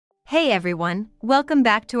Hey everyone, welcome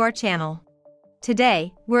back to our channel.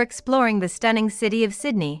 Today, we're exploring the stunning city of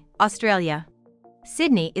Sydney, Australia.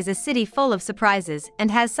 Sydney is a city full of surprises and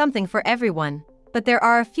has something for everyone, but there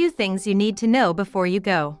are a few things you need to know before you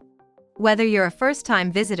go. Whether you're a first-time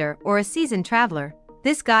visitor or a seasoned traveler,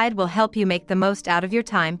 this guide will help you make the most out of your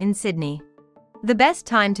time in Sydney. The best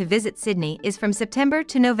time to visit Sydney is from September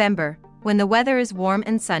to November, when the weather is warm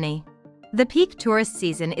and sunny. The peak tourist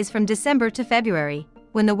season is from December to February,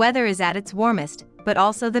 when the weather is at its warmest, but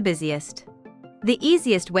also the busiest. The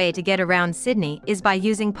easiest way to get around Sydney is by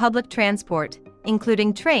using public transport,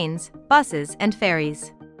 including trains, buses, and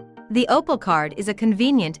ferries. The Opal Card is a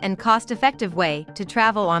convenient and cost-effective way to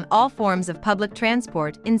travel on all forms of public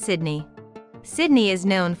transport in Sydney. Sydney is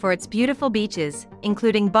known for its beautiful beaches,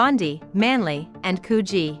 including Bondi, Manly, and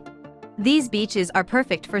Coogee. These beaches are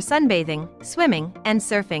perfect for sunbathing, swimming, and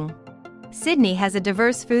surfing. Sydney has a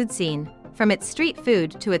diverse food scene, from its street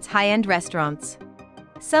food to its high-end restaurants.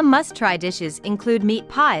 Some must-try dishes include meat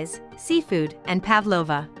pies, seafood, and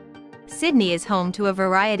pavlova. Sydney is home to a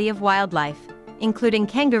variety of wildlife, including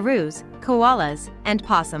kangaroos, koalas, and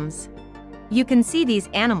possums. You can see these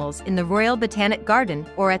animals in the Royal Botanic Garden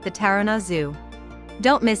or at the Taronga Zoo.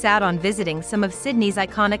 Don't miss out on visiting some of Sydney's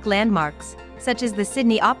iconic landmarks, such as the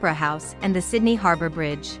Sydney Opera House and the Sydney Harbour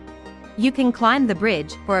Bridge. You can climb the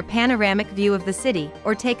bridge for a panoramic view of the city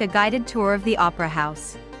or take a guided tour of the Opera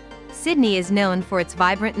House. Sydney is known for its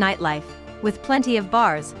vibrant nightlife, with plenty of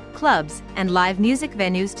bars, clubs, and live music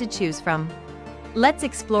venues to choose from. Let's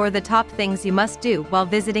explore the top things you must do while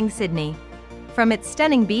visiting Sydney. From its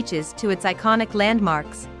stunning beaches to its iconic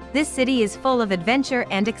landmarks, this city is full of adventure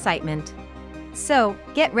and excitement. So,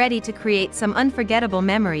 get ready to create some unforgettable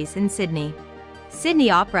memories in Sydney.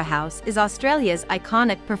 Sydney Opera House is Australia's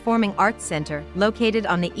iconic performing arts centre located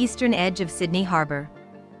on the eastern edge of Sydney Harbour.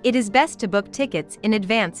 It is best to book tickets in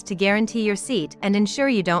advance to guarantee your seat and ensure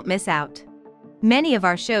you don't miss out. Many of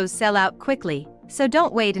our shows sell out quickly, so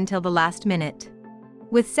don't wait until the last minute.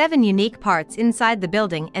 With 7 unique parts inside the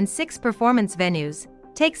building and 6 performance venues,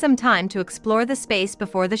 take some time to explore the space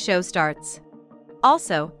before the show starts.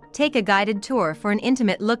 Also, take a guided tour for an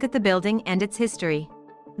intimate look at the building and its history.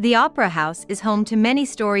 The Opera House is home to many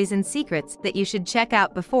stories and secrets that you should check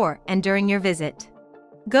out before and during your visit.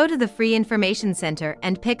 Go to the Free Information Centre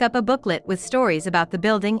and pick up a booklet with stories about the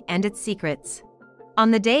building and its secrets.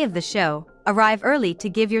 On the day of the show, arrive early to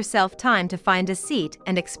give yourself time to find a seat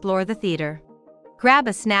and explore the theatre. Grab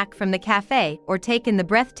a snack from the cafe or take in the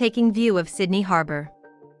breathtaking view of Sydney Harbour.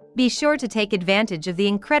 Be sure to take advantage of the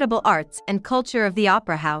incredible arts and culture of the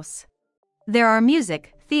Opera House. There are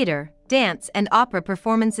music, theatre, dance, and opera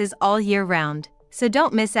performances all year round, so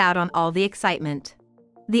don't miss out on all the excitement.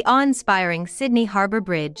 The awe-inspiring Sydney Harbour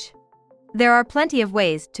Bridge. There are plenty of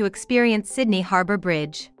ways to experience Sydney Harbour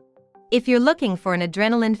Bridge. If you're looking for an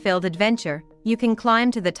adrenaline-filled adventure, you can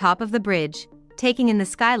climb to the top of the bridge, taking in the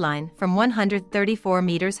skyline from 134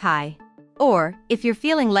 meters high. Or, if you're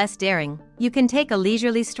feeling less daring, you can take a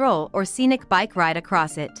leisurely stroll or scenic bike ride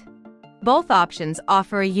across it. Both options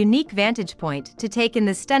offer a unique vantage point to take in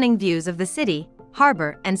the stunning views of the city,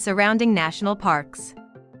 harbour, and surrounding national parks.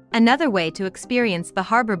 Another way to experience the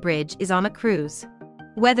Harbour Bridge is on a cruise.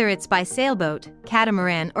 Whether it's by sailboat,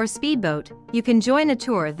 catamaran, or speedboat, you can join a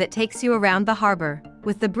tour that takes you around the harbour,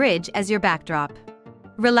 with the bridge as your backdrop.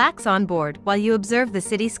 Relax on board while you observe the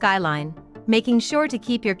city skyline, making sure to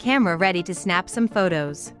keep your camera ready to snap some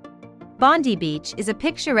photos. Bondi Beach is a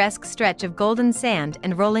picturesque stretch of golden sand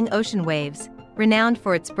and rolling ocean waves, renowned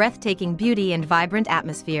for its breathtaking beauty and vibrant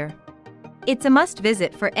atmosphere. It's a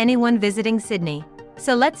must-visit for anyone visiting Sydney,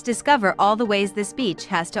 so let's discover all the ways this beach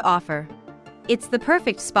has to offer. It's the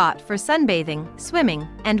perfect spot for sunbathing, swimming,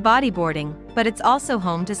 and bodyboarding, but it's also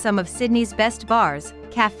home to some of Sydney's best bars,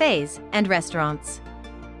 cafes, and restaurants.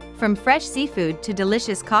 From fresh seafood to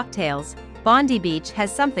delicious cocktails, Bondi Beach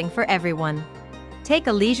has something for everyone. Take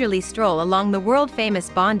a leisurely stroll along the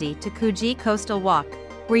world-famous Bondi to Coogee Coastal Walk,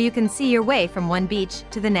 where you can see your way from one beach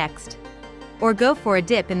to the next. Or go for a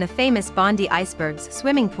dip in the famous Bondi Icebergs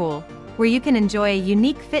swimming pool, where you can enjoy a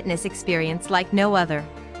unique fitness experience like no other.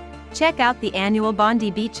 Check out the annual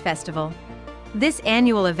Bondi Beach Festival. This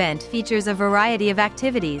annual event features a variety of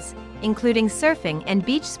activities, including surfing and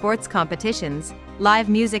beach sports competitions, live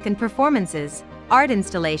music and performances, art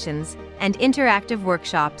installations, and interactive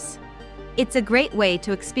workshops. It's a great way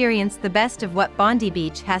to experience the best of what Bondi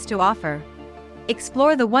Beach has to offer.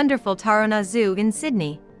 Explore the wonderful Taronga Zoo in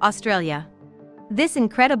Sydney, Australia. This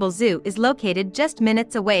incredible zoo is located just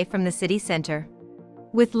minutes away from the city centre.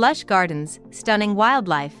 With lush gardens, stunning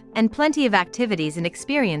wildlife, and plenty of activities and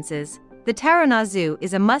experiences, the Taronga Zoo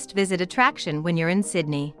is a must-visit attraction when you're in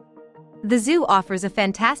Sydney. The zoo offers a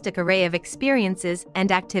fantastic array of experiences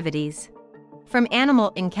and activities. From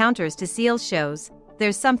animal encounters to seal shows,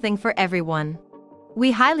 there's something for everyone.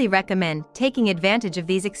 We highly recommend taking advantage of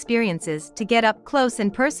these experiences to get up close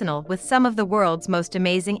and personal with some of the world's most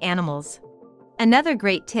amazing animals. Another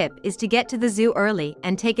great tip is to get to the zoo early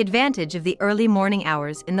and take advantage of the early morning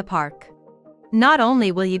hours in the park. Not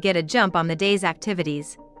only will you get a jump on the day's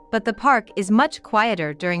activities, but the park is much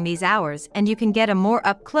quieter during these hours and you can get a more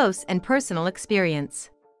up-close and personal experience.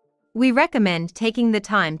 We recommend taking the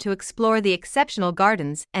time to explore the exceptional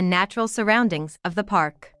gardens and natural surroundings of the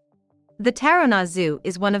park. The Taronga Zoo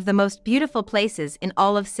is one of the most beautiful places in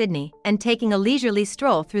all of Sydney, and taking a leisurely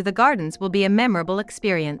stroll through the gardens will be a memorable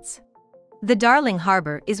experience. The Darling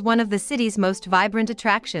Harbour is one of the city's most vibrant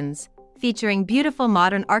attractions, featuring beautiful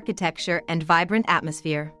modern architecture and vibrant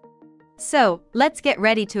atmosphere. So, let's get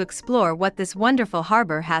ready to explore what this wonderful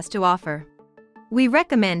harbour has to offer. We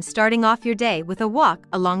recommend starting off your day with a walk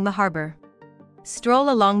along the harbour.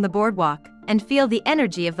 Stroll along the boardwalk and feel the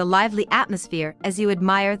energy of the lively atmosphere as you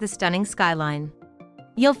admire the stunning skyline.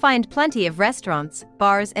 You'll find plenty of restaurants,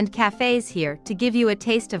 bars and cafes here to give you a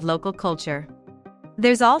taste of local culture.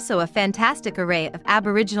 There's also a fantastic array of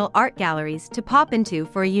Aboriginal art galleries to pop into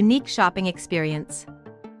for a unique shopping experience.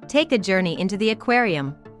 Take a journey into the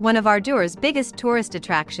aquarium, one of Ardour's biggest tourist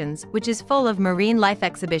attractions, which is full of marine life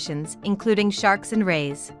exhibitions, including sharks and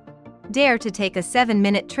rays. Dare to take a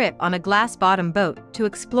 7-minute trip on a glass-bottom boat to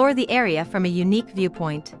explore the area from a unique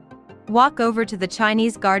viewpoint. Walk over to the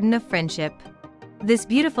Chinese Garden of Friendship. This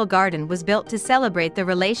beautiful garden was built to celebrate the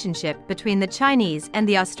relationship between the Chinese and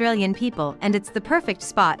the Australian people, and it's the perfect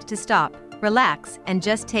spot to stop, relax, and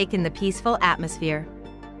just take in the peaceful atmosphere.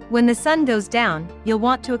 When the sun goes down, you'll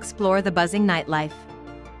want to explore the buzzing nightlife.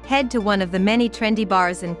 Head to one of the many trendy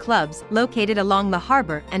bars and clubs located along the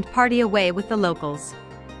harbour and party away with the locals.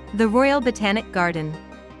 The Royal Botanic Garden.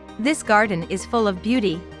 This garden is full of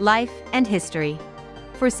beauty, life, and history.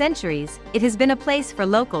 For centuries, it has been a place for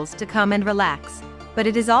locals to come and relax, but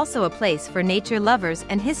it is also a place for nature lovers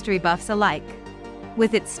and history buffs alike.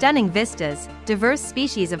 With its stunning vistas, diverse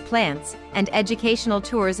species of plants, and educational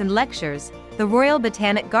tours and lectures, the Royal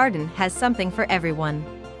Botanic Garden has something for everyone.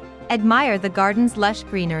 Admire the garden's lush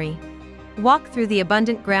greenery. Walk through the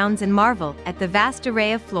abundant grounds and marvel at the vast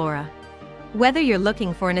array of flora. Whether you're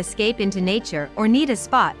looking for an escape into nature or need a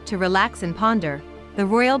spot to relax and ponder, the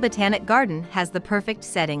Royal Botanic Garden has the perfect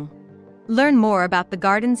setting. Learn more about the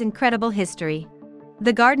garden's incredible history.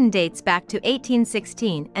 The garden dates back to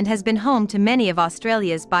 1816 and has been home to many of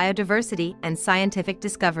Australia's biodiversity and scientific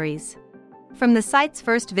discoveries. From the site's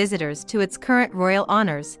first visitors to its current royal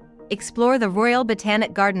honours, explore the Royal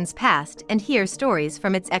Botanic Garden's past and hear stories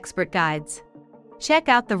from its expert guides. Check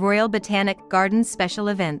out the Royal Botanic Garden's special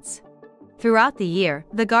events. Throughout the year,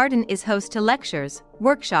 the garden is host to lectures,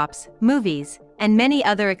 workshops, movies, and many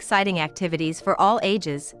other exciting activities for all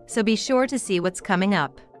ages, so be sure to see what's coming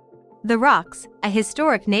up. The Rocks, a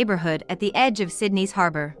historic neighbourhood at the edge of Sydney's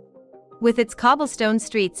harbour. With its cobblestone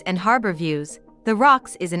streets and harbour views, The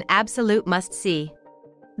Rocks is an absolute must-see.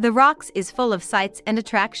 The Rocks is full of sights and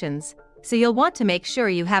attractions, so you'll want to make sure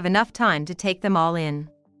you have enough time to take them all in.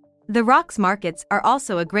 The Rocks markets are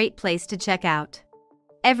also a great place to check out.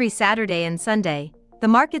 Every Saturday and Sunday, the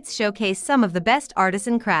markets showcase some of the best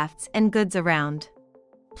artisan crafts and goods around.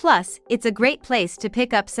 Plus, it's a great place to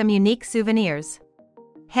pick up some unique souvenirs.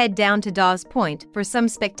 Head down to Dawes Point for some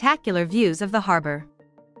spectacular views of the harbour.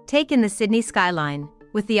 Take in the Sydney skyline,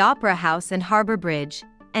 with the Opera House and Harbour Bridge,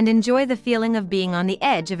 and enjoy the feeling of being on the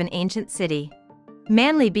edge of an ancient city.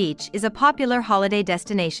 Manly Beach is a popular holiday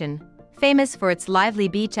destination, famous for its lively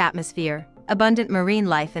beach atmosphere, abundant marine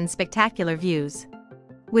life and spectacular views.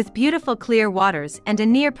 With beautiful clear waters and a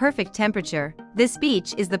near-perfect temperature, this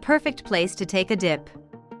beach is the perfect place to take a dip.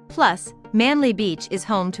 Plus, Manly Beach is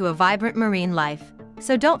home to a vibrant marine life,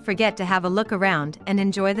 so don't forget to have a look around and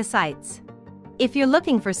enjoy the sights. If you're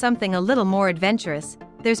looking for something a little more adventurous,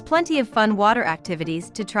 there's plenty of fun water activities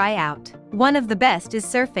to try out. One of the best is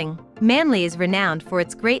surfing. Manly is renowned for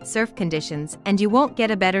its great surf conditions, and you won't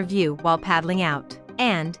get a better view while paddling out.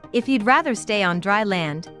 And, if you'd rather stay on dry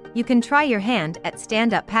land, you can try your hand at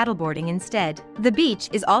stand-up paddleboarding instead. The beach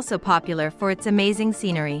is also popular for its amazing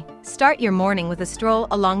scenery. Start your morning with a stroll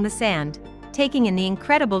along the sand, taking in the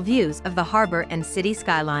incredible views of the harbour and city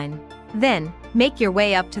skyline. Then, make your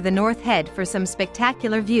way up to the North Head for some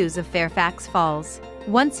spectacular views of Fairfax Falls.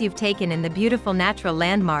 Once you've taken in the beautiful natural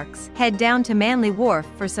landmarks, head down to Manly Wharf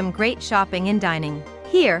for some great shopping and dining.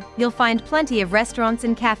 Here, you'll find plenty of restaurants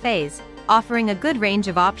and cafes, offering a good range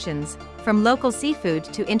of options, from local seafood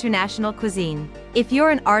to international cuisine. If you're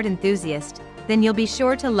an art enthusiast, then you'll be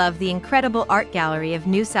sure to love the incredible Art Gallery of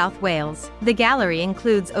New South Wales. The gallery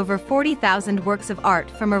includes over 40,000 works of art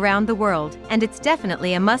from around the world, and it's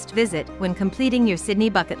definitely a must-visit when completing your Sydney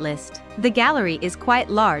bucket list. The gallery is quite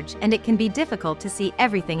large and it can be difficult to see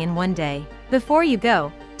everything in one day. Before you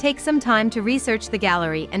go, take some time to research the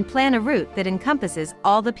gallery and plan a route that encompasses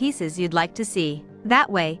all the pieces you'd like to see. That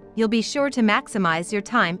way, you'll be sure to maximize your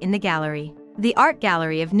time in the gallery. The Art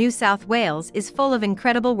Gallery of New South Wales is full of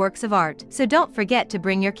incredible works of art, so don't forget to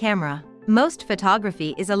bring your camera. Most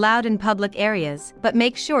photography is allowed in public areas, but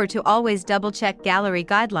make sure to always double-check gallery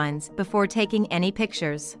guidelines before taking any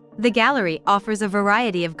pictures. The gallery offers a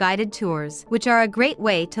variety of guided tours, which are a great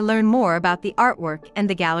way to learn more about the artwork and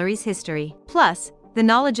the gallery's history. Plus, the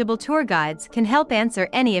knowledgeable tour guides can help answer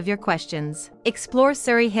any of your questions. Explore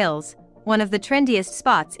Surry Hills, one of the trendiest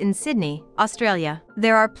spots in Sydney, Australia.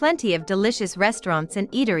 There are plenty of delicious restaurants and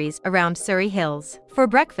eateries around Surry Hills. For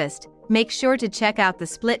breakfast, make sure to check out the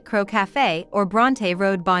Split Crow Cafe or Bronte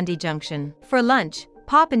Road Bondi Junction. For lunch,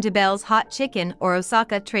 pop into Bell's Hot Chicken or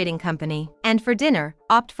Osaka Trading Company. And for dinner,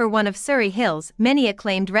 opt for one of Surry Hills' many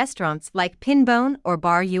acclaimed restaurants like Pinbone or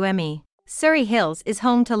Bar UME. Surry Hills is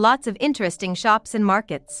home to lots of interesting shops and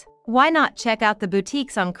markets. Why not check out the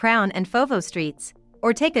boutiques on Crown and Foveaux Streets,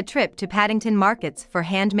 or take a trip to Paddington Markets for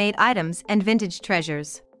handmade items and vintage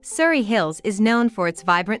treasures. Surry Hills is known for its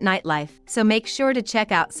vibrant nightlife, so make sure to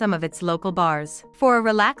check out some of its local bars. For a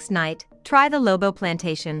relaxed night, try the Lobo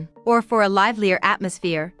Plantation. Or for a livelier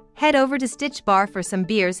atmosphere, head over to Stitch Bar for some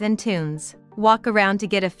beers and tunes. Walk around to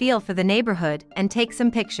get a feel for the neighborhood and take some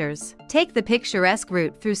pictures. Take the picturesque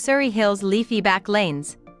route through Surry Hills' leafy back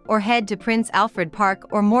lanes, or head to Prince Alfred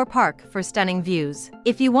Park or Moore Park for stunning views.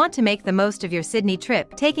 If you want to make the most of your Sydney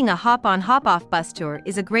trip, taking a hop-on hop-off bus tour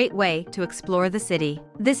is a great way to explore the city.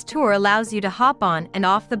 This tour allows you to hop on and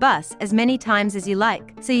off the bus as many times as you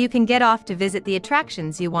like, so you can get off to visit the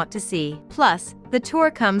attractions you want to see. Plus, the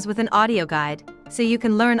tour comes with an audio guide, so you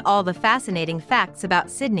can learn all the fascinating facts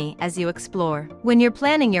about Sydney as you explore. When you're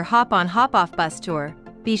planning your hop-on hop-off bus tour,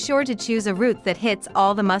 be sure to choose a route that hits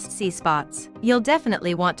all the must-see spots. You'll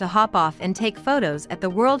definitely want to hop off and take photos at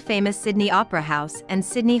the world-famous Sydney Opera House and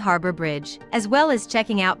Sydney Harbour Bridge, as well as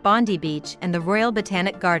checking out Bondi Beach and the Royal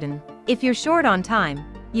Botanic Garden. If you're short on time,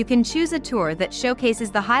 you can choose a tour that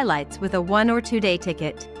showcases the highlights with a 1- or 2-day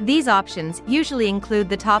ticket. These options usually include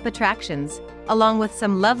the top attractions, along with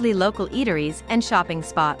some lovely local eateries and shopping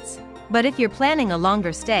spots. But if you're planning a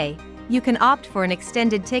longer stay, you can opt for an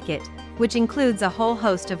extended ticket, which includes a whole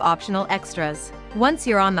host of optional extras. Once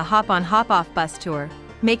you're on the hop-on hop-off bus tour,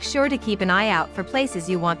 make sure to keep an eye out for places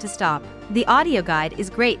you want to stop. The audio guide is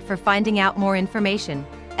great for finding out more information,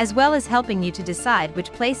 as well as helping you to decide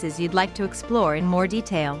which places you'd like to explore in more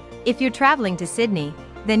detail. If you're traveling to Sydney,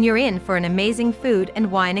 then you're in for an amazing food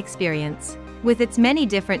and wine experience. With its many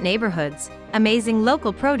different neighborhoods, amazing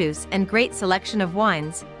local produce and great selection of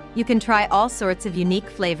wines, you can try all sorts of unique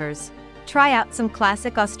flavors. Try out some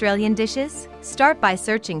classic Australian dishes? Start by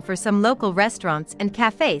searching for some local restaurants and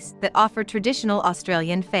cafes that offer traditional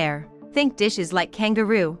Australian fare. Think dishes like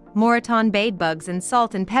kangaroo, Moreton bait bugs and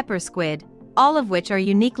salt and pepper squid, all of which are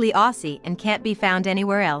uniquely Aussie and can't be found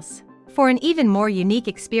anywhere else. For an even more unique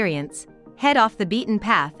experience, head off the beaten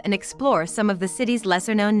path and explore some of the city's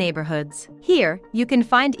lesser-known neighborhoods. Here, you can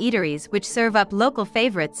find eateries which serve up local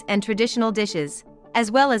favorites and traditional dishes,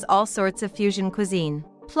 as well as all sorts of fusion cuisine.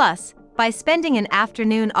 Plus, by spending an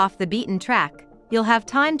afternoon off the beaten track, you'll have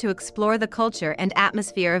time to explore the culture and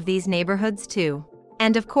atmosphere of these neighborhoods too.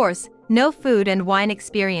 And of course, no food and wine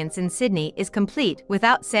experience in Sydney is complete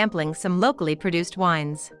without sampling some locally produced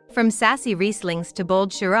wines. From sassy Rieslings to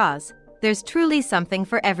bold Shiraz, there's truly something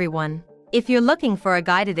for everyone. If you're looking for a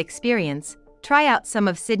guided experience, try out some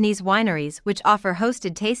of Sydney's wineries which offer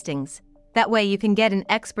hosted tastings. That way you can get an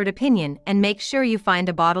expert opinion and make sure you find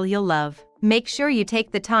a bottle you'll love. Make sure you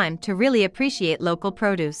take the time to really appreciate local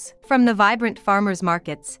produce. From the vibrant farmers'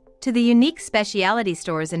 markets to the unique specialty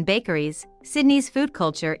stores and bakeries, Sydney's food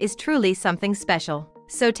culture is truly something special.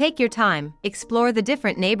 So take your time, explore the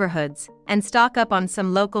different neighborhoods, and stock up on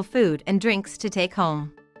some local food and drinks to take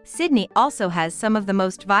home. Sydney also has some of the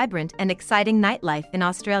most vibrant and exciting nightlife in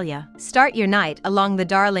Australia. Start your night along the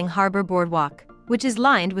Darling Harbour Boardwalk, which is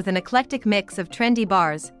lined with an eclectic mix of trendy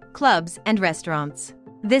bars, clubs, and restaurants.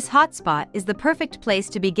 This hotspot is the perfect place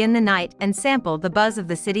to begin the night and sample the buzz of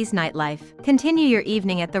the city's nightlife. Continue your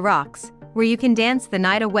evening at the Rocks, where you can dance the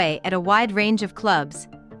night away at a wide range of clubs,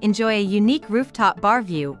 enjoy a unique rooftop bar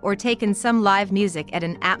view, or take in some live music at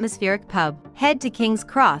an atmospheric pub. Head to King's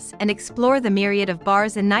Cross and explore the myriad of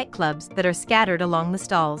bars and nightclubs that are scattered along the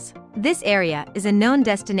stalls. This area is a known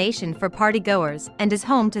destination for partygoers and is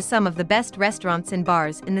home to some of the best restaurants and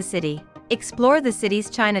bars in the city. Explore the city's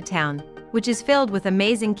Chinatown, which is filled with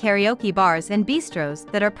amazing karaoke bars and bistros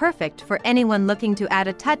that are perfect for anyone looking to add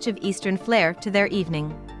a touch of Eastern flair to their evening.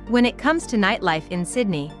 When it comes to nightlife in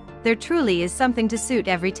Sydney, there truly is something to suit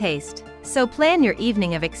every taste. So plan your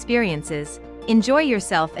evening of experiences, enjoy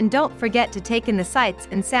yourself, and don't forget to take in the sights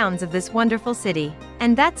and sounds of this wonderful city.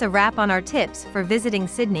 And that's a wrap on our tips for visiting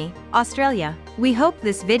Sydney, Australia. We hope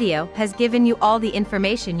this video has given you all the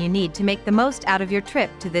information you need to make the most out of your trip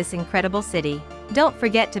to this incredible city. Don't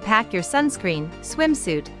forget to pack your sunscreen,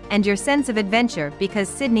 swimsuit, and your sense of adventure because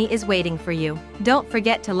Sydney is waiting for you. Don't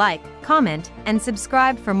forget to like, comment, and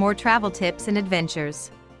subscribe for more travel tips and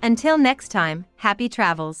adventures. Until next time, happy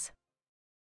travels!